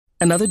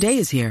Another day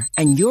is here,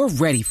 and you're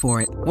ready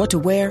for it. What to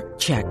wear?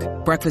 Check.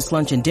 Breakfast,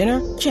 lunch, and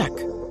dinner? Check.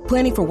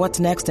 Planning for what's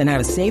next and how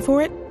to save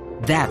for it?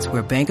 That's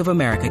where Bank of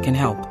America can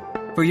help.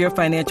 For your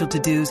financial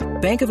to-dos,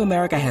 Bank of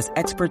America has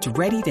experts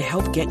ready to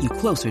help get you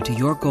closer to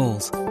your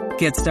goals.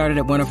 Get started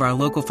at one of our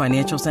local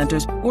financial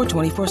centers or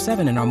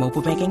 24/7 in our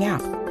mobile banking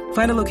app.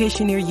 Find a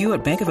location near you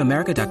at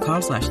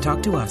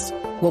bankofamerica.com/talktous.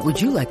 What would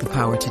you like the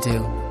power to do?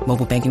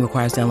 Mobile banking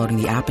requires downloading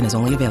the app and is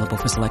only available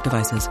for select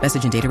devices.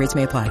 Message and data rates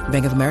may apply.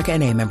 Bank of America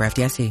N.A., member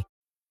FDIC.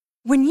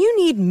 When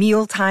you need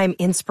mealtime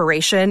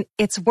inspiration,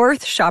 it's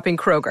worth shopping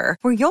Kroger,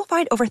 where you'll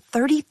find over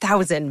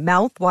 30,000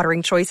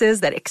 mouth-watering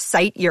choices that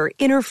excite your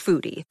inner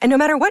foodie. And no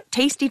matter what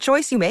tasty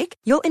choice you make,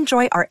 you'll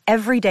enjoy our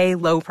everyday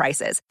low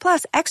prices,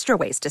 plus extra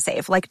ways to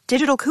save, like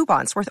digital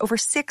coupons worth over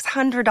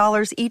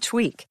 $600 each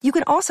week. You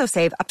can also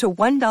save up to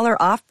 $1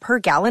 off per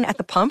gallon at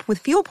the pump with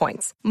fuel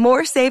points.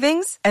 More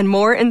savings and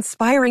more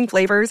inspiring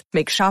flavors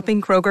make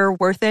shopping Kroger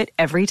worth it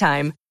every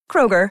time.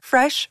 Kroger,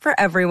 fresh for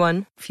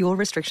everyone. Fuel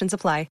restrictions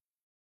apply.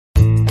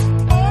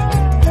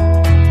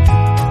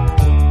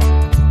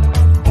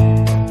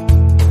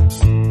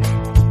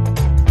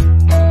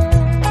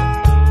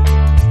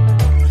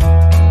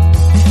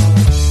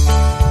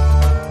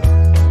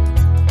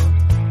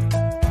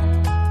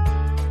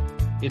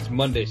 It's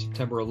Monday,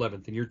 September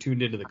 11th, and you're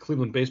tuned into the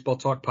Cleveland Baseball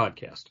Talk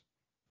podcast.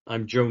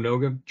 I'm Joe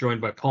Noga, joined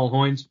by Paul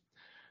Hoynes.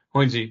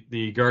 Hoynesy,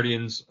 the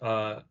Guardians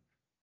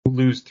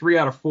lose 3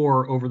 out of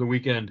 4 over the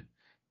weekend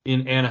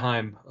in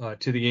Anaheim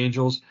to the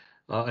Angels,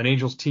 an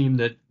Angels team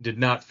that did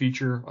not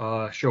feature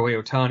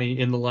Shohei Ohtani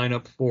in the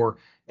lineup for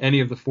any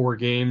of the 4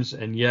 games,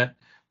 and yet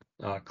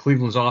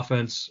Cleveland's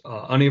offense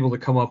unable to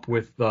come up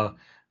with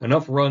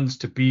enough runs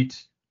to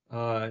beat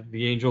the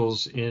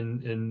Angels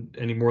in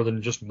any more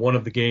than just one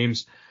of the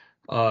games.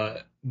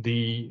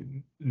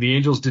 The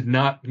Angels did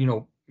not,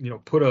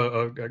 put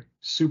a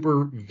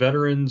super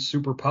veteran,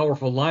 super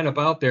powerful lineup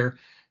out there,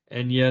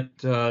 and yet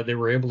they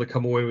were able to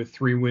come away with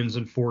 3 wins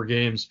in 4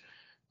 games.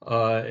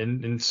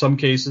 And in some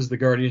cases, the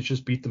Guardians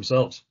just beat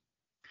themselves.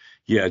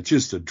 Yeah,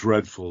 just a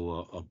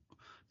dreadful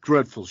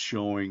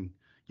showing,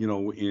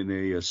 in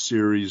a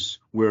series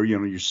where,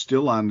 you're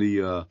still on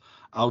the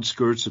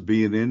outskirts of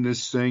being in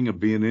this thing, of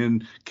being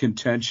in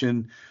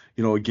contention,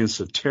 against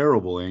a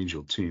terrible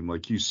Angel team.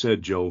 Like you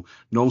said, Joe,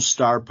 no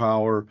star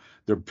power.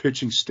 Their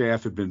pitching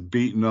staff had been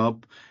beaten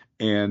up,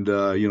 and,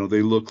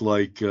 they look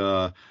like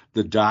the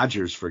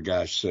Dodgers, for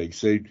gosh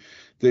sakes. They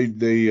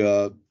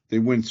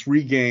win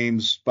 3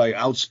 games by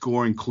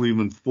outscoring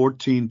Cleveland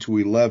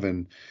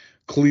 14-11.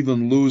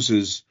 Cleveland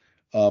loses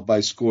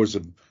by scores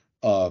of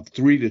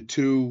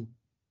 3-2,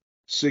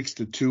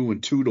 6-2,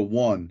 and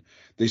 2-1.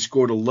 They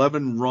scored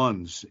 11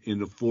 runs in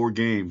the 4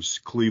 games.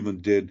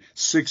 Cleveland did.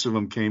 6 of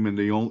them came in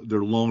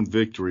their lone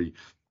victory.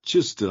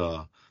 Just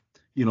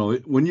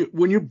when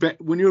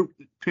you're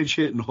pinch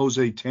hitting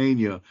Jose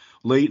Tena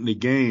late in the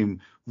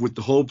game with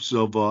the hopes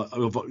of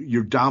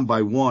you're down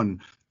by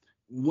 1.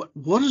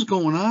 What is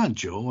going on,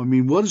 Joe? I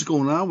mean, what is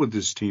going on with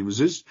this team?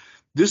 This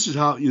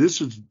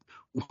is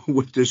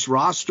with this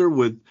roster,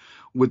 with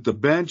the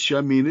bench?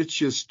 I mean, it's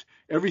just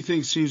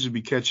everything seems to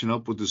be catching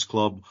up with this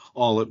club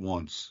all at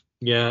once.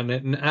 Yeah,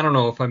 and I don't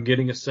know if I'm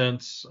getting a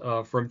sense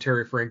from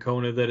Terry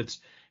Francona that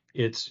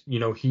it's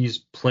he's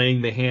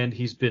playing the hand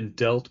he's been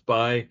dealt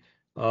by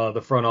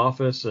the front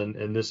office,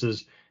 and this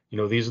is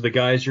these are the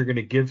guys you're going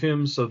to give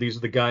him, so these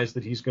are the guys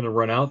that he's going to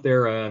run out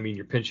there. I mean,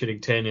 you're pinch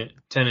hitting 10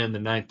 in the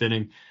 9th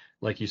inning.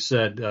 Like you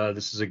said,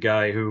 this is a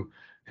guy who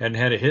hadn't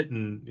had a hit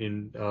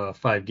in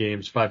 5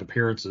 games, 5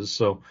 appearances.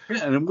 So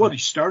yeah, and he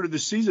started the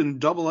season in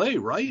Double-A,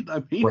 right?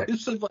 I mean, right.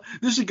 This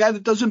is a guy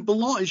that doesn't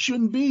belong. He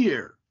shouldn't be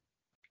here.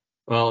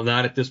 Well,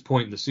 not at this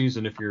point in the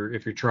season. If you're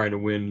trying to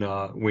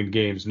win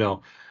games,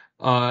 no.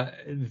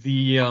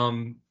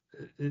 The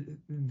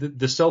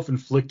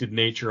self-inflicted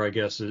nature, I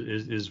guess,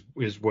 is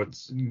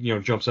what's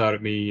jumps out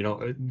at me.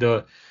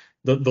 The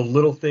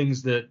little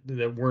things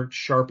that weren't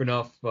sharp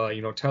enough.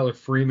 Tyler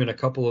Freeman, a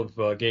couple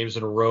of games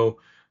in a row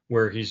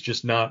where he's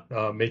just not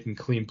making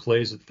clean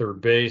plays at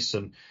third base,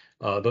 and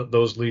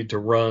those lead to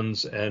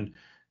runs, and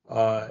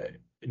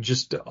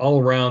just all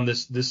around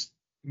this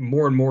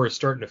more and more is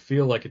starting to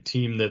feel like a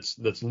team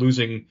that's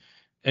losing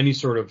any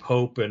sort of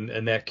hope,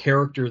 and that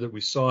character that we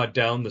saw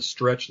down the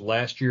stretch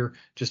last year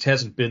just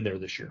hasn't been there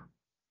this year.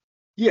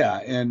 Yeah,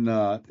 and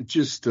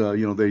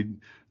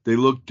they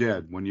look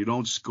dead when you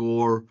don't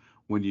score,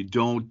 when you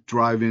don't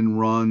drive in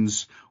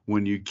runs,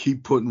 when you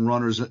keep putting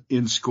runners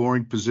in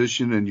scoring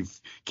position and you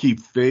keep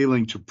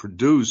failing to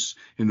produce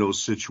in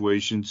those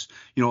situations.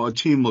 A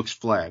team looks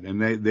flat,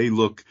 and they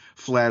look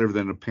flatter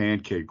than a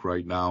pancake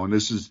right now. And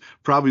this is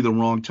probably the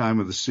wrong time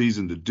of the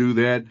season to do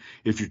that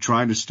if you're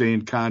trying to stay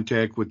in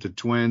contact with the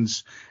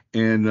Twins.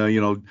 And,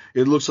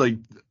 it looks like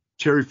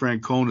Terry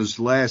Francona's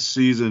last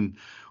season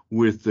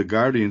with the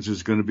Guardians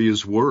is going to be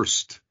his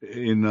worst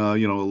in,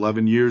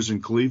 11 years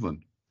in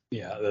Cleveland.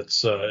 Yeah,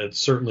 that's it's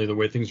certainly the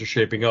way things are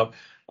shaping up.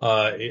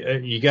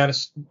 You got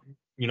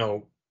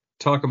to,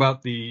 talk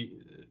about the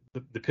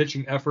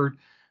pitching effort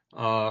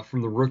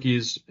from the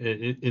rookies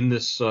in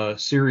this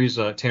series.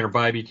 Tanner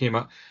Bybee came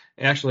out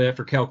actually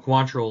after Cal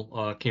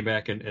Quantrill came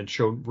back and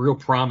showed real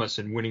promise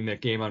in winning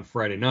that game on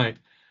Friday night.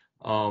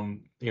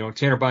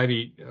 Tanner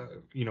Bybee,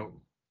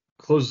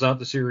 closes out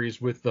the series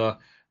with a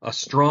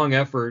strong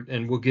effort,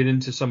 and we'll get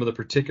into some of the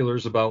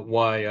particulars about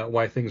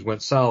why things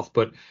went south.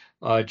 But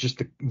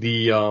just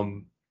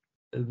the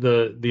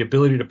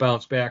ability to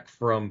bounce back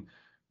from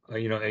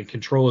and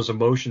control his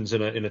emotions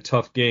in a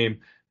tough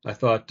game. I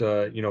thought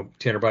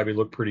Tanner Bybee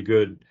looked pretty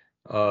good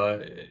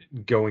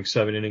going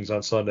 7 innings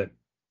on Sunday.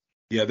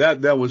 Yeah,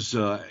 that was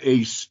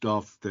ace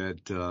stuff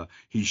that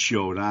he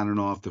showed on and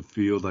off the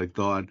field. I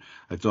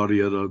thought he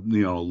had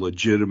a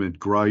legitimate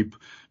gripe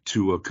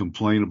to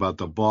complain about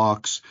the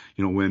box.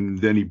 When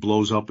then he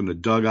blows up in the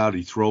dugout,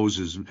 he throws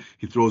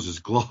his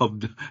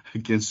glove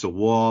against the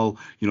wall.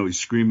 He's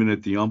screaming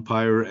at the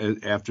umpire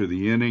after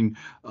the inning.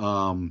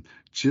 And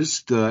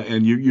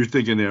you're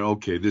thinking there,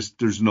 okay,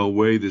 there's no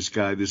way this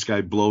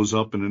guy blows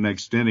up in the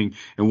next inning.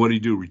 And what did he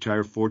do?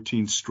 Retire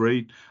 14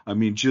 straight? I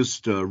mean,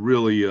 just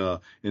really an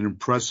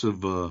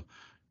impressive, a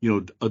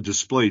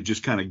display.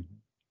 Just kind of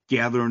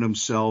gathering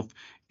himself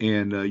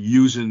and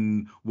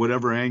using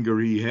whatever anger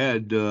he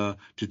had to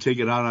take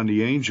it out on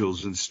the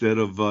Angels instead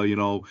of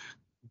to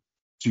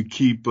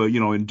keep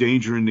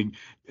endangering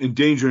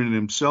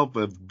himself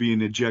of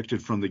being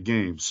ejected from the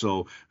game.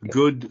 So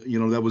good,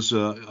 that was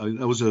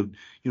a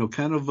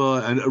kind of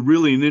a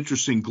really an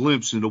interesting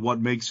glimpse into what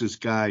makes this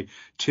guy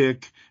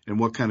tick and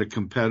what kind of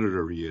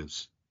competitor he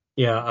is.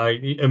 Yeah,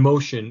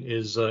 emotion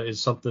is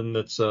something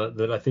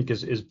that I think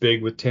is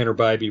big with Tanner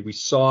Bybee. We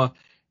saw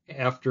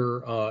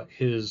after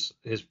his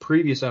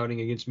previous outing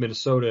against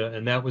Minnesota,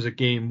 and that was a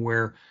game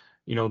where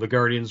the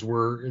Guardians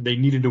they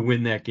needed to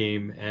win that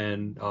game,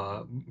 and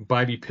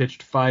Bybee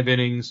pitched 5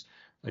 innings.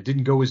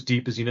 Didn't go as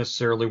deep as he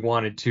necessarily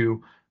wanted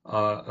to.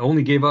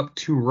 Only gave up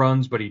 2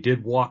 runs, but he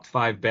did walk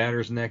 5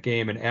 batters in that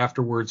game. And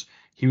afterwards,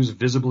 he was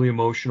visibly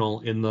emotional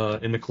in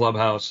the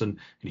clubhouse, and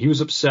he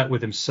was upset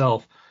with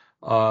himself,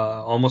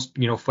 almost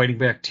fighting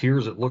back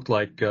tears. It looked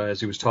like as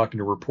he was talking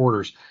to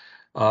reporters.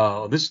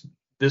 This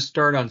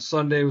start on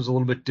Sunday was a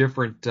little bit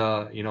different.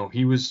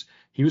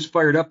 He was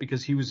fired up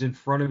because he was in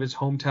front of his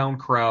hometown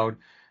crowd.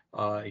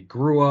 He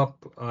grew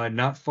up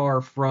not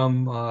far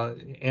from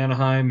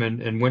Anaheim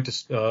and went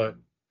to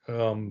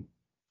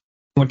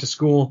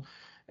school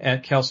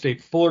at Cal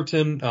State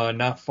Fullerton,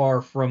 not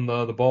far from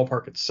the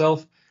ballpark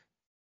itself.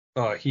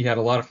 He had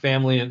a lot of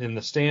family in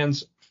the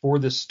stands for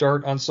this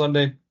start on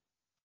Sunday,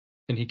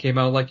 and he came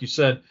out, like you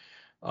said,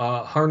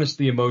 harnessed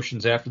the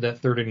emotions after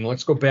that 3rd inning.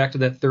 Let's go back to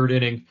that 3rd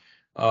inning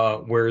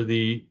where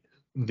the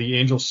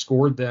Angels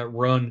scored that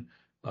run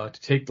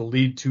to take the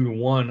lead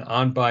 2-1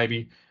 on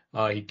Bybee.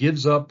 He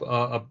gives up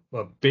a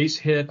base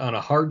hit on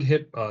a hard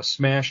hit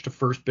smash to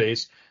first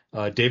base.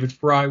 David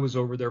Fry was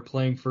over there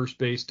playing first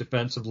base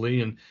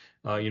defensively, and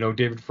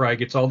David Fry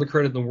gets all the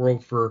credit in the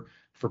world for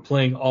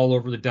playing all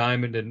over the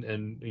diamond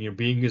and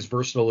being as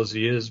versatile as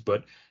he is.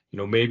 But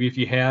maybe if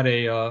you had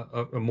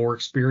a more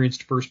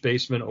experienced first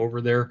baseman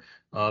over there,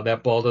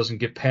 that ball doesn't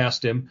get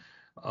past him.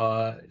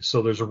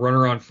 So there's a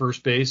runner on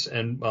first base,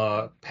 and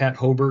Pat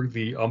Hoberg,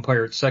 the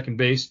umpire at second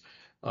base,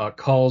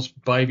 calls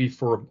Bybee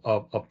for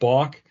a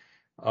balk.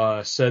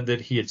 Said that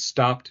he had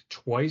stopped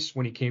twice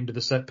when he came to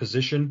the set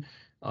position,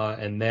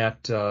 and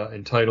that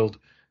entitled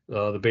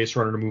the base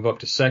runner to move up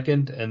to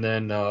second. And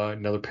then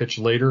another pitch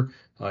later,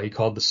 he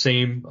called the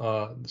same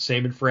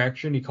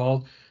infraction. He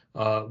called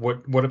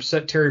what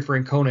upset Terry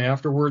Francona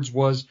afterwards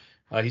was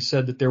he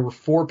said that there were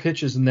 4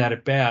 pitches in that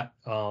at bat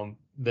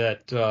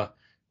that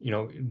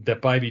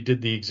Bybee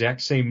did the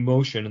exact same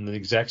motion and the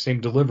exact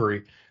same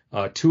delivery.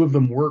 2 of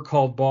them were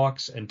called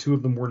balks, and 2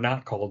 of them were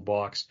not called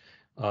balks.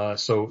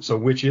 So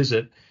which is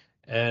it?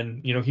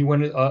 And he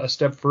went a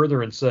step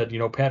further and said,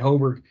 Pat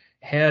Hoberg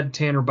had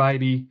Tanner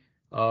Bybee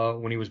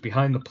when he was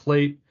behind the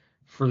plate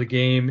for the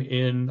game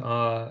in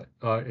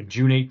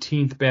June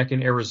 18th back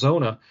in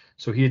Arizona.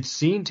 So he had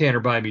seen Tanner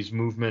Bybee's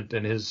movement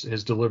and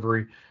his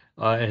delivery,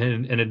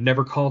 and had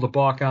never called a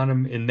balk on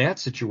him in that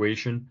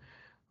situation.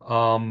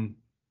 And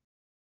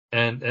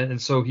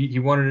so he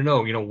wanted to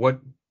know,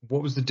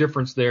 what was the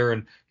difference there,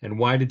 and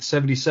why did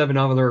 77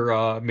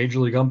 other major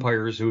league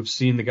umpires who have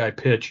seen the guy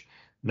pitch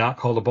not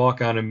call the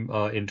balk on him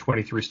in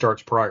 23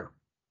 starts prior?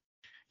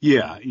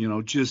 Yeah,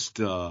 just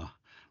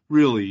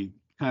really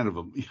kind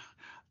of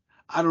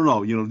I don't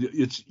know,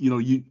 it's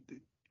you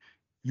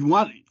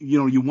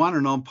want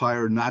an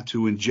umpire not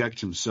to inject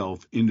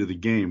himself into the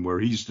game where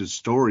he's the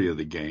story of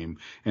the game,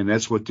 and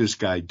that's what this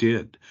guy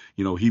did.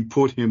 He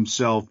put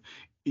himself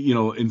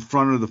in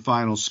front of the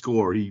final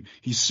score. He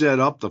set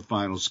up the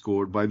final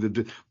score by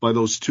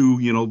those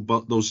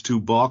 2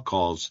 balk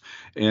calls.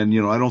 And,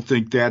 I don't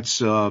think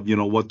that's,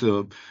 what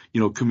the,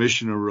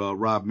 Commissioner,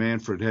 Rob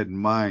Manfred had in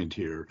mind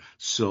here.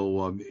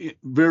 So,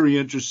 very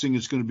interesting.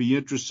 It's going to be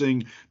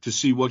interesting to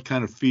see what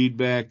kind of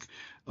feedback,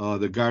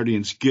 the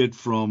Guardians get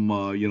from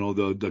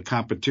the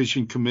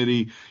competition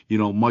committee,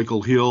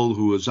 Michael Hill,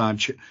 who is on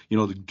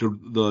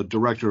the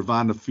director of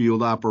on the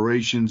field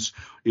operations,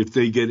 if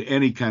they get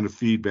any kind of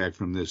feedback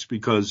from this,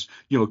 because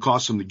it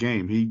cost him the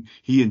game.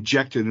 He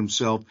injected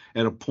himself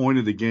at a point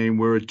of the game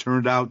where it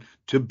turned out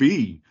to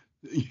be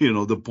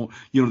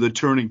the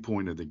turning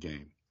point of the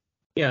game.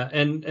 Yeah,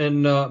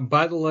 and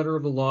by the letter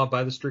of the law,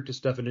 by the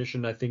strictest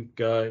definition, I think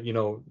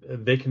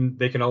they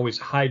can always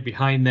hide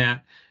behind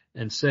that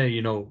and say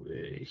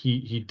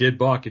he did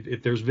balk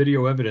if there's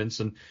video evidence,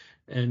 and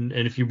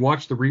if you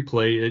watch the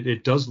replay,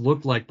 it does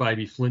look like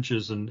Bybee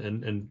flinches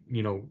and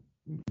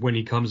when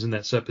he comes in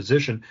that set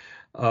position,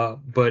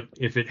 but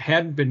if it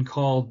hadn't been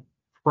called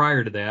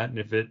prior to that, and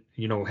if it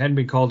hadn't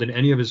been called in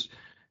any of his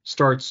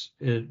starts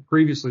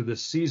previously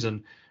this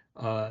season,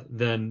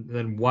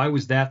 then why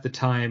was that the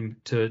time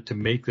to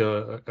make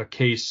a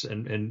case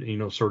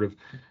and sort of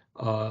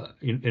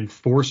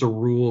enforce a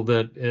rule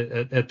that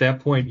at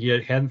that point he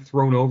hadn't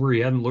thrown over, he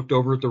hadn't looked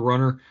over at the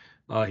runner,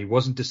 he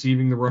wasn't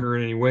deceiving the runner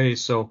in any way.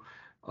 So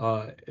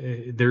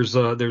there's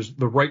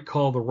the right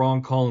call, the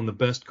wrong call, and the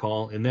best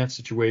call in that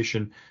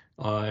situation.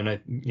 And I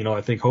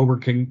think Homer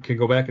can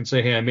go back and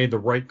say, hey, I made the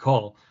right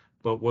call,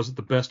 but was it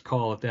the best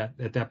call at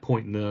that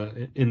point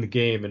in the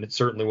game? And it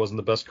certainly wasn't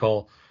the best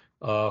call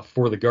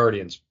for the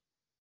Guardians.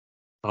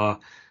 I'm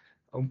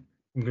going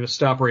to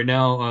stop right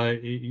now.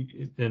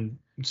 And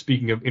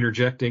speaking of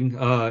interjecting,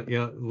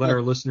 let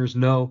our listeners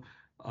know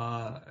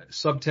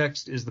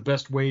subtext is the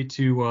best way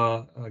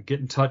to get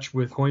in touch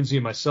with Hoynesy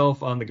and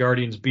myself on the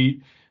Guardians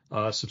beat.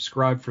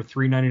 Subscribe for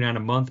 $3.99 a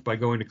month by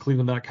going to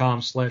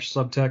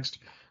cleveland.com/subtext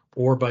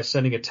or by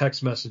sending a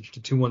text message to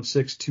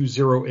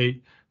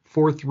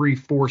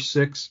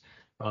 216-208-4346.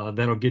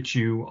 That'll get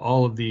you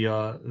all of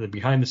the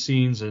behind the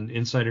scenes and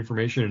inside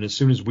information. And as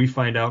soon as we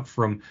find out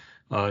from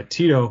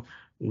Tito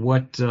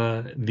what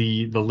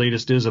the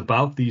latest is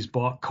about these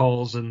balk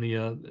calls and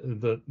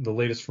the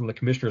latest from the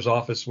commissioner's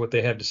office, what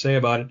they have to say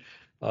about it,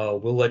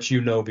 we'll let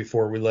you know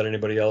before we let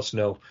anybody else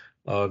know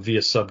via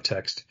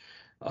subtext.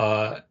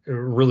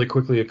 Really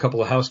quickly, a couple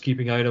of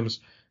housekeeping items.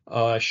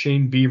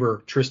 Shane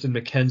Bieber, Tristan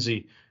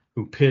McKenzie,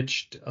 who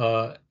pitched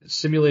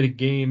simulated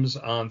games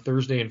on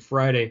Thursday and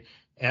Friday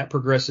at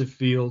Progressive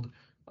Field.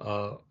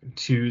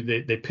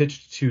 They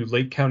pitched to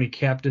Lake County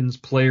captains,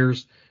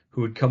 players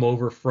who had come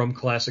over from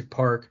Classic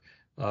Park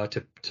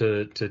to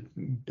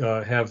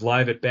have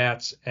live at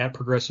bats at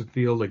Progressive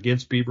Field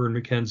against Bieber and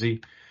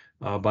McKenzie.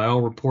 By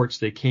all reports,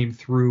 they came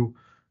through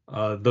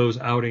those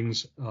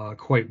outings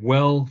quite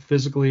well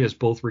physically, as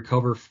both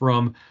recover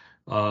from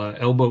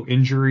elbow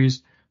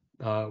injuries,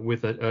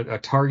 with a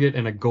target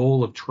and a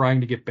goal of trying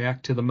to get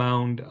back to the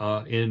mound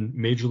in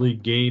major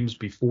league games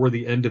before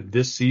the end of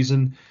this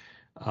season.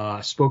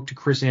 Spoke to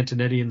Chris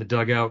Antonetti in the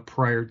dugout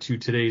prior to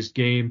today's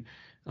game,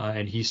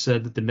 and he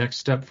said that the next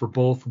step for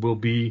both will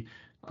be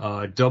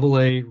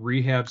Double-A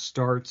rehab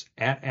starts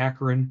at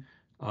Akron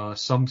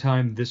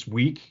sometime this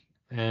week,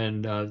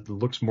 and it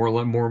looks more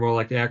and more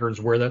like Akron's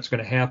where that's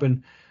going to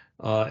happen.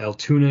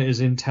 Altoona is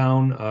in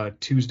town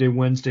Tuesday,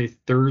 Wednesday,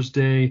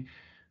 Thursday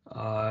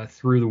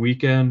through the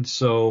weekend,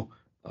 so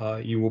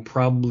you will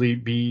probably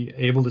be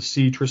able to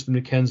see Tristan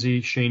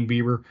McKenzie, Shane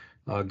Bieber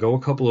go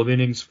a couple of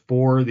innings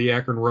for the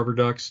Akron Rubber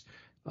Ducks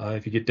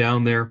if you get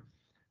down there.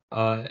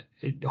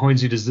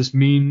 Hoynesy, does this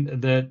mean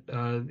that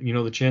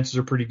the chances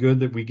are pretty good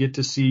that we get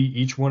to see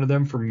each one of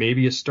them for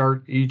maybe a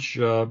start each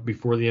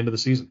before the end of the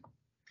season?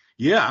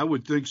 Yeah, I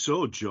would think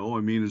so, Joe.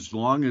 I mean, as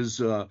long as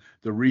the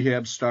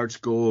rehab starts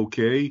go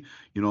okay,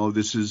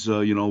 this is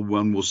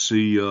when we'll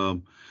see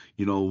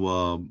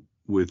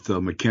with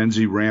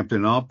McKenzie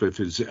ramping up, if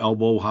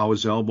how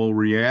his elbow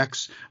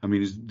reacts. I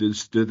mean,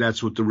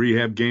 that's what the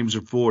rehab games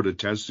are for, to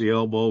test the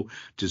elbow,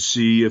 to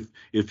see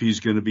if he's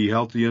going to be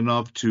healthy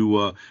enough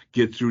to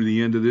get through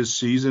the end of this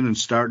season and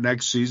start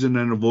next season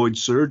and avoid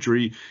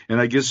surgery. And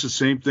I guess the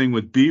same thing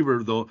with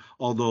Bieber, though,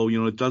 although,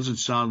 it doesn't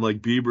sound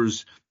like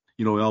Bieber's,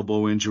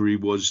 elbow injury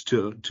was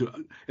to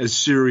as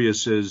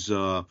serious as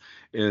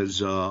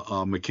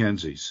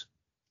McKenzie's.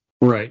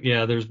 Right.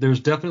 Yeah.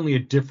 There's definitely a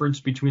difference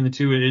between the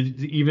two.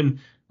 It's even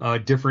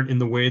different in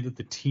the way that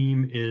the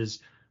team is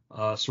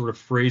sort of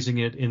phrasing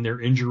it in their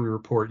injury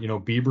report.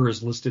 Bieber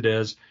is listed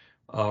as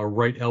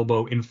right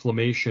elbow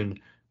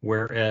inflammation,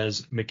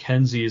 whereas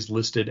McKenzie is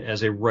listed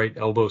as a right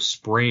elbow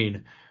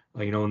sprain.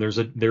 And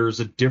there's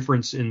a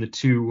difference in the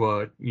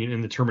two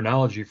in the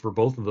terminology for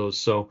both of those.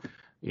 So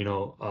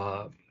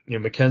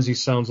McKenzie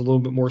sounds a little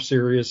bit more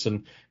serious,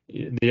 and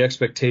the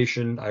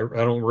expectation I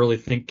don't really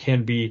think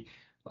can be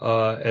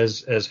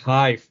as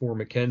high for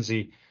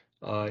McKenzie.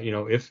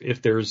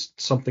 If there's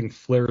something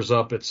flares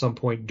up at some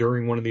point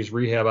during one of these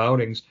rehab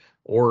outings,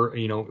 or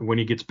when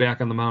he gets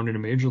back on the mound in a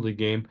major league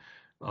game,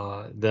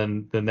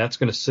 then that's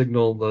going to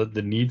signal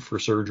the need for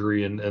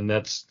surgery, and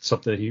that's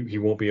something that he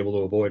won't be able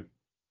to avoid.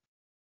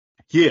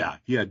 Yeah,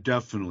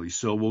 definitely.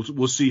 So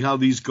we'll see how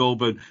these go.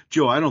 But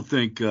Joe, I don't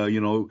think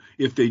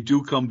if they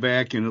do come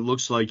back, and it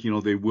looks like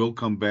they will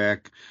come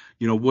back.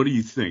 What do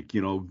you think?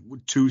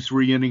 2,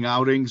 3 inning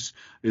outings,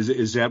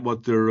 is that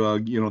what their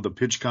the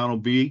pitch count will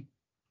be?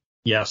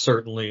 Yeah,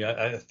 certainly.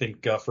 I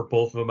think for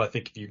both of them, I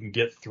think if you can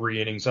get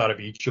 3 innings out of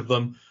each of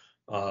them,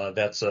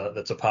 that's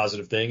a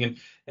positive thing,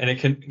 and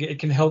it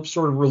can help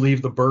sort of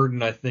relieve the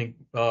burden. I think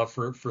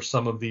for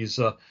some of these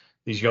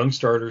young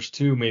starters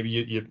too. Maybe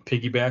you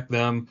piggyback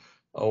them,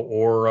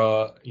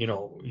 or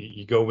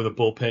you go with a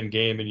bullpen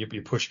game and you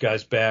push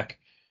guys back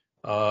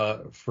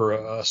for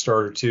a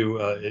start or two.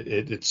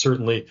 It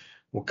certainly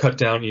will cut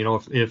down.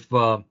 If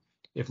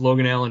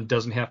Logan Allen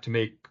doesn't have to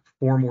make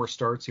 4 more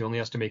starts, he only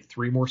has to make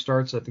 3 more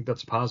starts. I think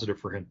that's a positive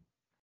for him.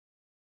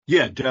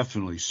 Yeah,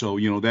 definitely. So,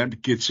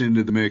 that gets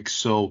into the mix.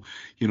 So,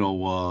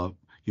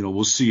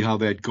 we'll see how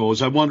that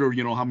goes. I wonder,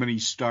 how many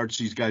starts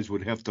these guys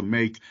would have to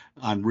make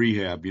on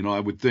rehab. I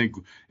would think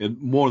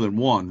more than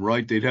one,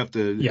 right? They'd have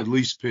to Yeah. at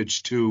least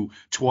pitch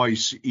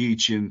twice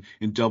each in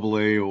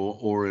Double-A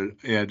or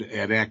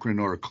at Akron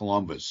or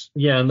Columbus.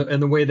 Yeah,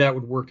 and the way that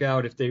would work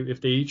out, if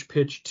they each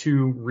pitch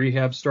 2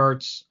 rehab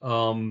starts,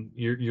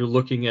 you're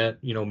looking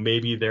at,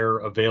 maybe they're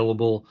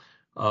available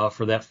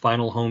for that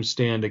final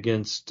homestand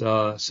against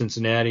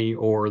Cincinnati,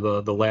 or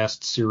the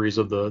last series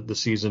of the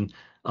season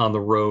on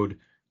the road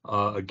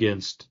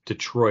against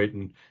Detroit.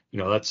 And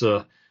that's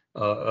a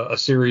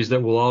series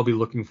that we'll all be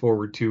looking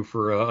forward to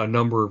for a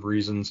number of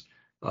reasons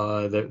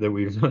that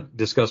we've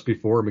discussed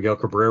before. Miguel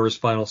Cabrera's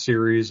final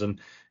series, and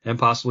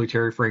possibly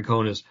Terry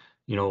Francona's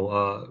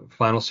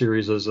final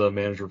series as a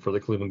manager for the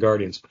Cleveland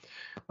Guardians.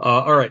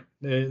 All right,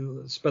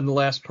 let's spend the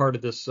last part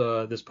of this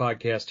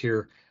podcast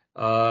here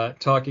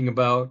talking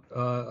about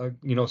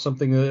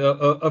something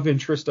of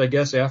interest, I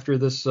guess, after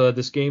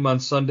this game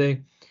on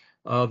Sunday.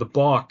 The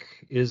balk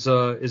is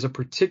a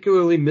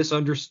particularly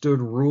misunderstood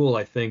rule,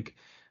 I think.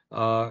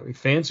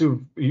 Fans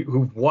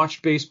who've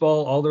watched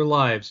baseball all their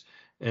lives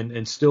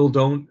and still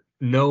don't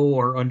know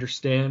or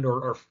understand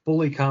or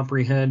fully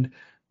comprehend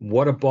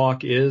what a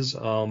balk is.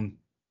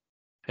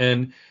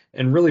 And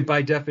really,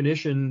 by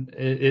definition,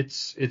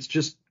 it's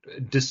just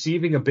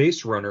deceiving a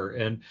base runner.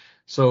 And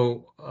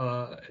so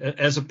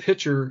as a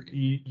pitcher,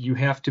 you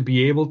have to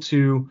be able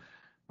to,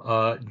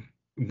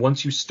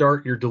 once you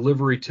start your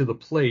delivery to the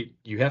plate,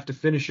 you have to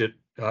finish it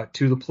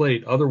to the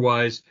plate.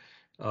 Otherwise,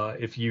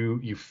 if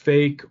you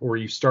fake, or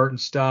you start and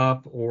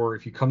stop, or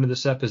if you come to the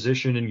set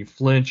position and you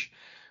flinch,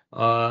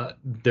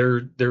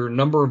 there are a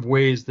number of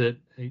ways that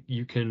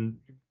you can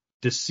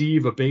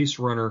deceive a base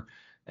runner.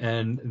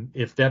 And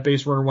if that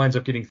base runner winds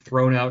up getting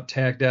thrown out,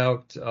 tagged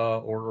out,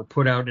 or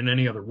put out in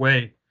any other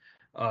way,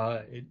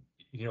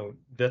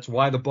 that's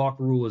why the balk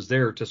rule is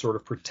there, to sort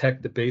of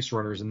protect the base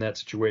runners in that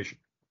situation.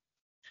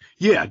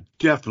 Yeah,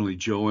 definitely,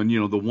 Joe. And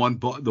the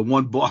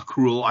one balk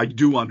rule I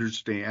do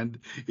understand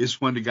is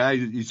when the guy,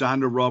 he's on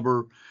the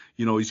rubber,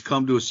 he's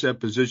come to a set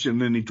position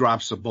and then he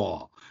drops the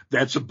ball.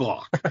 That's a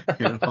balk.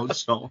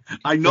 So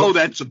I know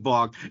that's a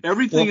balk.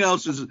 Everything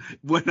else is,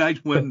 when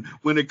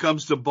it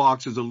comes to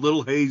balks, is a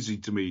little hazy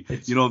to me.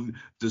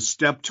 The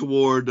step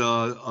toward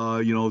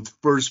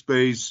first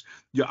base.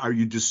 Are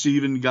you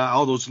deceiving the guy?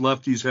 All those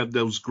lefties have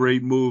those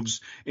great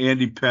moves.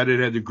 Andy Pettit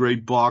had a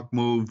great balk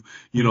move.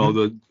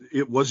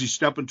 Was he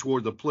stepping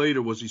toward the plate,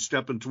 or was he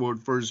stepping toward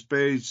first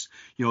base?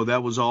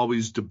 That was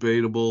always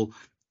debatable.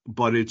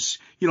 But it's,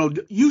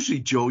 usually,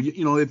 Joe,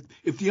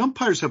 if the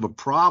umpires have a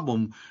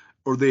problem,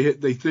 or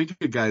they think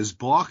a guy's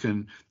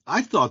balking,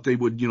 I thought they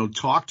would,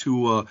 talk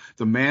to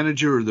the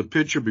manager or the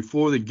pitcher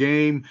before the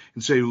game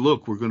and say,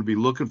 look, we're going to be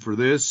looking for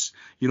this,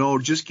 or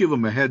just give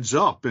them a heads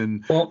up.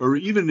 Or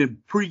even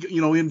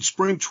in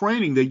spring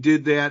training, they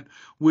did that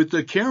with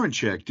the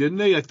Karinchak, didn't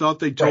they? I thought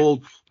they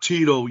told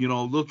Tito,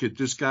 look,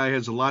 this guy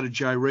has a lot of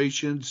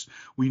gyrations.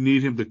 We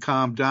need him to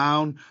calm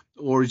down,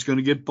 or he's going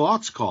to get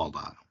balks called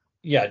on him.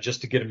 Yeah,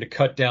 just to get him to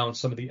cut down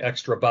some of the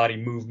extra body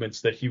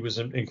movements that he was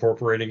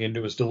incorporating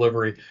into his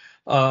delivery.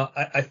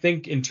 I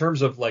think in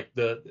terms of like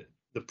the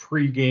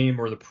pre-game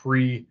or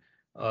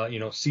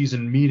the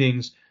season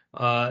meetings,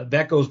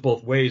 that goes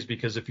both ways,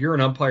 because if you're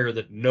an umpire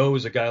that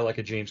knows a guy like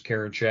a James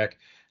Karinchak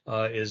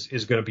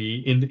is going to be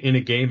in a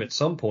game at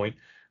some point,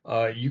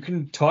 you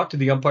can talk to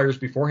the umpires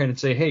beforehand and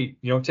say, hey,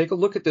 take a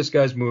look at this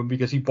guy's move,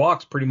 because he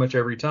balks pretty much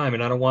every time,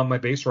 and I don't want my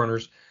base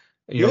runners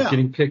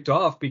getting picked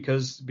off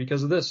because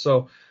of this.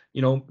 So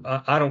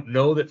I don't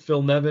know that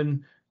Phil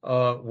Nevin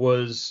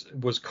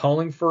was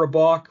calling for a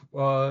balk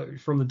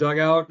from the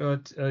dugout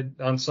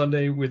on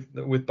Sunday with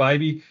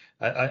Bybee.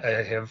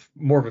 I have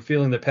more of a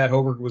feeling that Pat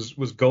Hoberg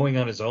was going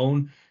on his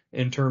own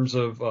in terms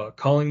of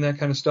calling that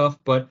kind of stuff.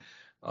 But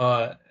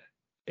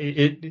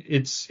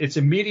it's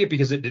immediate,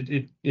 because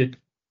it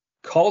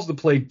calls the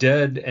play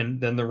dead,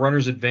 and then the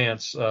runners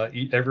advance.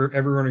 Every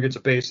runner gets a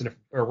base, and if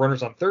a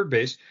runner's on third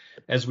base,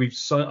 as we've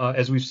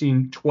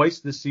seen twice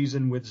this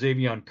season with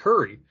Xavier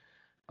Curry,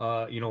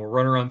 a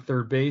runner on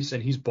third base,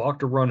 and he's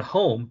balked a run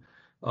home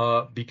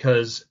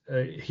because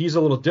he's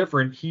a little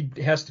different. He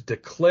has to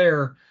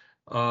declare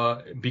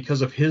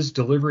because of his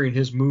delivery and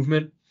his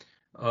movement.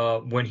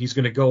 when he's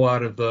going to go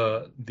out of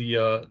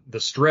the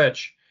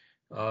stretch,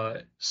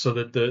 so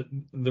that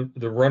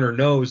the runner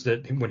knows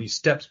that when he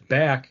steps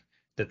back,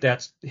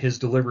 that's his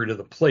delivery to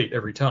the plate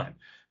every time.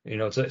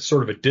 It's a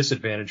sort of a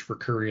disadvantage for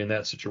Curry in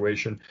that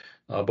situation.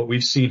 But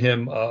we've seen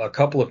him a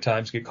couple of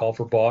times get called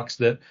for balks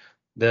that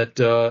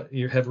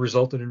have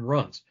resulted in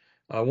runs.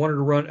 I wanted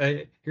to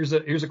run. Here's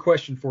a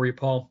question for you,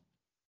 Paul.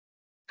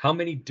 How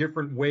many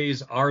different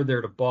ways are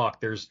there to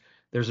balk? There's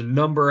a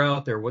number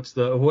out there. What's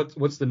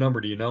the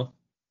number? Do you know?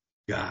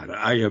 God,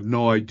 I have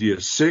no idea.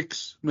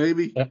 6,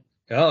 maybe?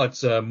 Oh,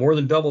 it's more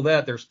than double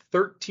that. There's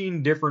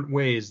 13 different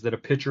ways that a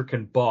pitcher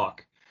can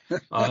balk.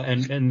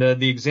 And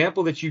the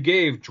example that you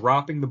gave,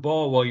 dropping the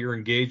ball while you're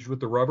engaged with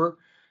the rubber,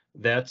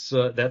 that's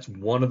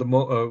one of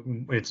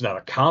the it's not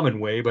a common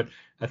way, but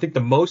I think the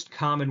most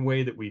common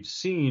way that we've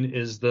seen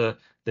is the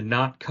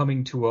not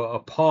coming to a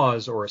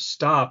pause or a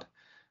stop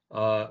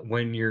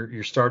when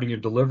you're starting your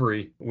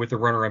delivery with a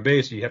runner on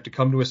base. You have to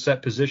come to a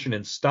set position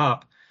and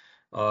stop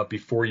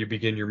before you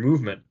begin your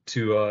movement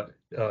to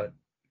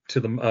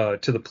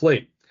the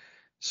plate.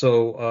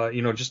 So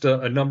just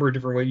a number of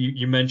different ways.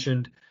 You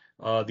mentioned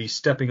the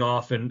stepping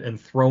off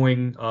and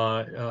throwing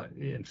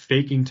and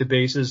faking to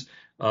bases.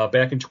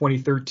 Back in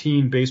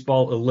 2013,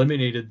 baseball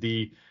eliminated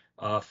the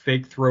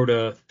fake throw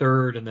to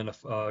third and then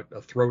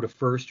a throw to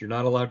first. You're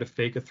not allowed to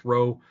fake a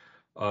throw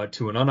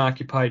to an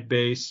unoccupied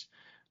base.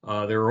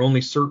 There are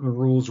only certain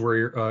rules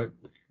where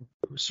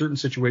certain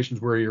situations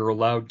where you're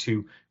allowed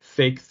to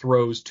fake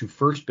throws to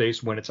first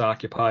base when it's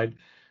occupied.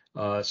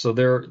 So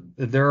there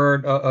are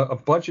a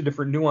bunch of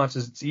different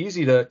nuances. It's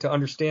easy to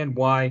understand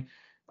why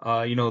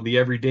the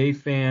everyday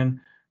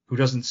fan who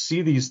doesn't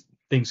see these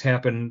things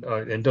happen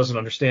and doesn't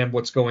understand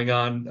what's going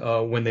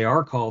on when they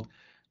are called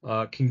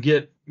can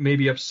get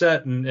maybe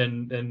upset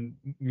and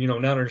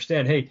not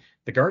understand. Hey,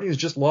 the Guardians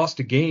just lost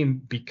a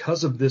game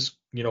because of this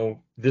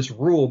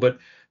rule, but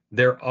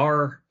there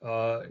are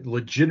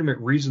legitimate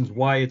reasons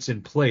why it's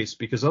in place,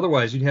 because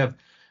otherwise you'd have,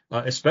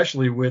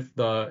 especially with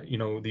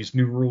these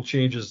new rule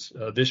changes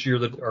this year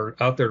that are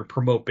out there to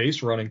promote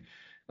base running,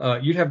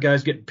 you'd have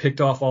guys getting picked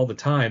off all the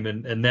time,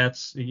 and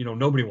that's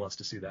nobody wants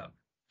to see that.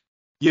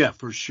 Yeah,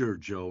 for sure,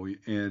 Joey.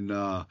 And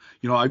I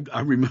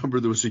remember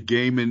there was a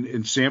game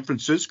in San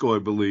Francisco, I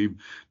believe,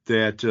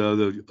 that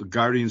the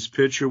Guardians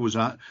pitcher was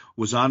on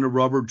the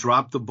rubber,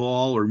 dropped the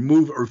ball or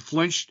moved or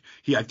flinched.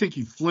 I think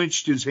he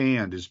flinched his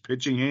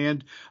pitching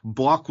hand.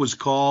 Balk was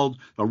called,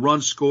 a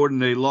run scored,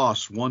 and they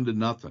lost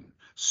 1-0.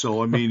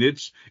 So I mean,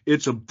 it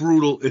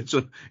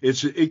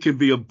can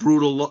be a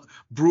brutal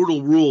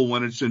rule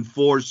when it's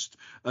enforced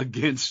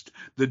against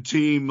the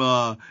team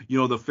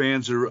the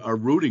fans are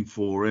rooting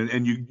for,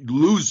 and you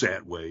lose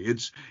that way.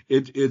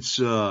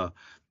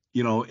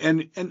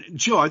 And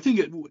Joe, I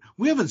think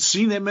we haven't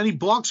seen that many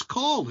balks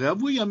called,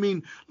 have we? I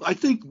mean, I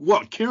think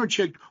what did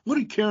Karinchak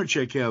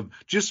have?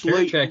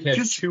 Karinchak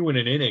had 2 in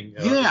an inning.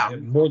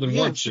 More than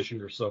once this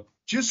year. So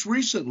just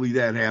recently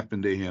that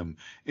happened to him,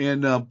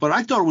 and but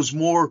I thought it was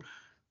more.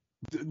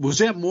 Was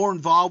that more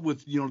involved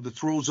with the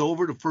throws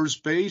over to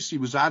first base? He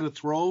was out of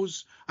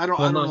throws. I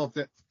don't know if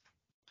that.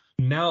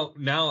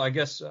 Now I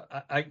guess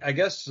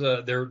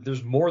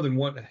there's more than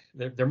one.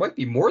 There might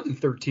be more than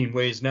 13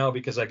 ways now,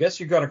 because I guess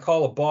you got to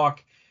call a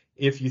balk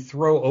if you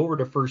throw over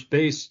to first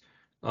base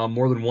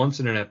more than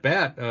once in an at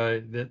bat.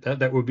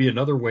 That would be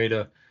another way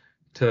to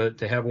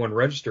have one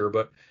register.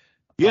 But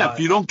yeah, if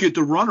you don't get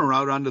the runner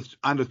out on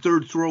the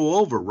third throw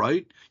over,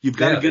 right? You've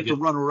got to get the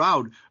runner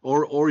out,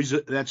 or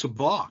that's a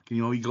balk.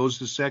 He goes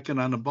to second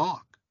on the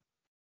balk.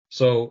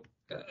 So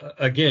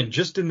again,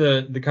 just in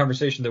the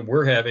conversation that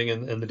we're having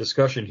and the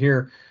discussion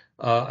here,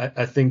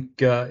 I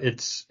think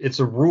it's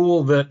a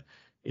rule that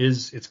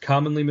it's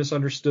commonly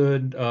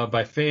misunderstood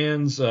by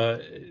fans.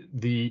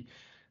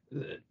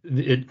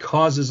 It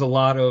causes a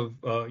lot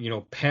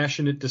of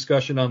passionate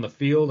discussion on the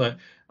field.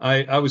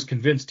 I was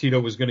convinced Tito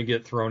was going to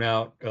get thrown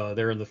out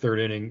there in the third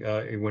inning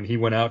when he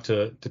went out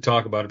to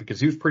talk about it, because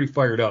he was pretty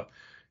fired up.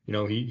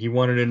 He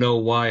wanted to know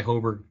why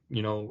Hoberg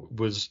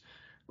was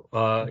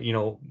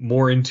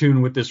more in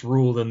tune with this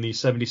rule than the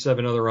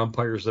 77 other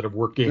umpires that have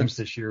worked games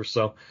this year.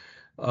 So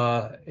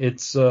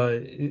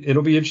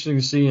it'll be interesting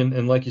to see,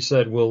 and like you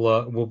said,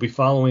 we'll be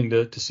following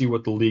to see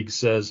what the league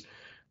says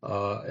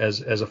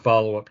as a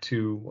follow-up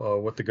to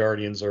what the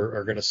Guardians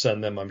are going to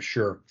send them, I'm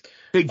sure.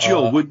 Hey,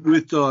 Joe,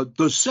 with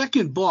the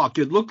second balk,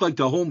 it looked like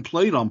the home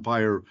plate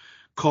umpire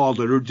called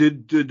it, or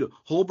did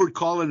Holbert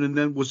call it, and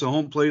then was the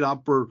home plate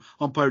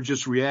umpire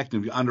just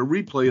reacting? On the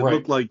replay, it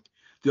looked like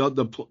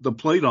the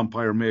plate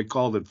umpire may have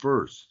called it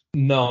first.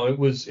 No, it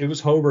was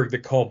Hoberg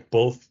that called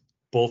both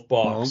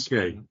balks. Oh,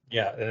 okay.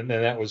 And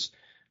that was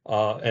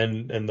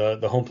and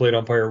the home plate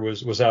umpire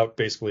was out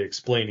basically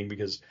explaining,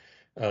 because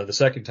the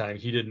second time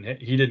he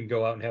didn't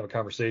go out and have a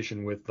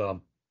conversation with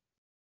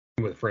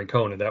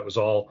Francona. That was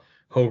all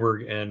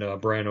Hoberg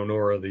and Brian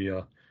Onora,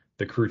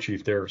 the crew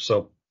chief there.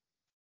 So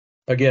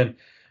again,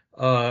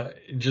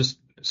 just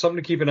something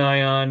to keep an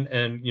eye on,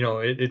 and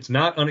it's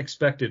not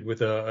unexpected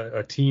with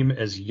a team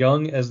as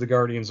young as the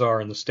Guardians are,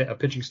 and a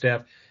pitching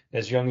staff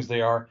as young as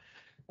they are.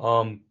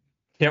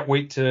 Can't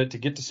wait to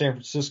get to San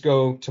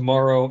Francisco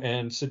tomorrow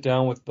and sit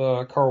down with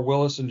Carl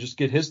Willis and just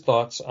get his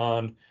thoughts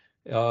on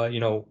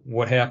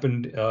what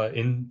happened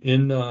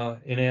in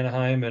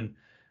Anaheim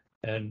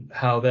and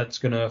how that's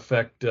going to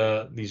affect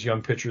these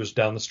young pitchers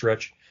down the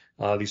stretch,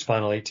 these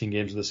final 18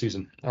 games of the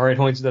season. All right,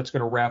 Hoynes, that's going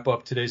to wrap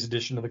up today's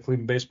edition of the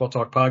Cleveland Baseball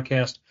Talk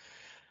podcast.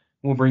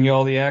 We'll bring you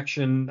all the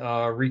action,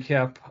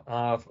 recap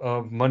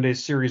of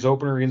Monday's series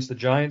opener against the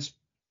Giants,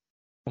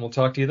 and we'll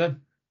talk to you then.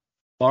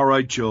 All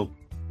right, Joe.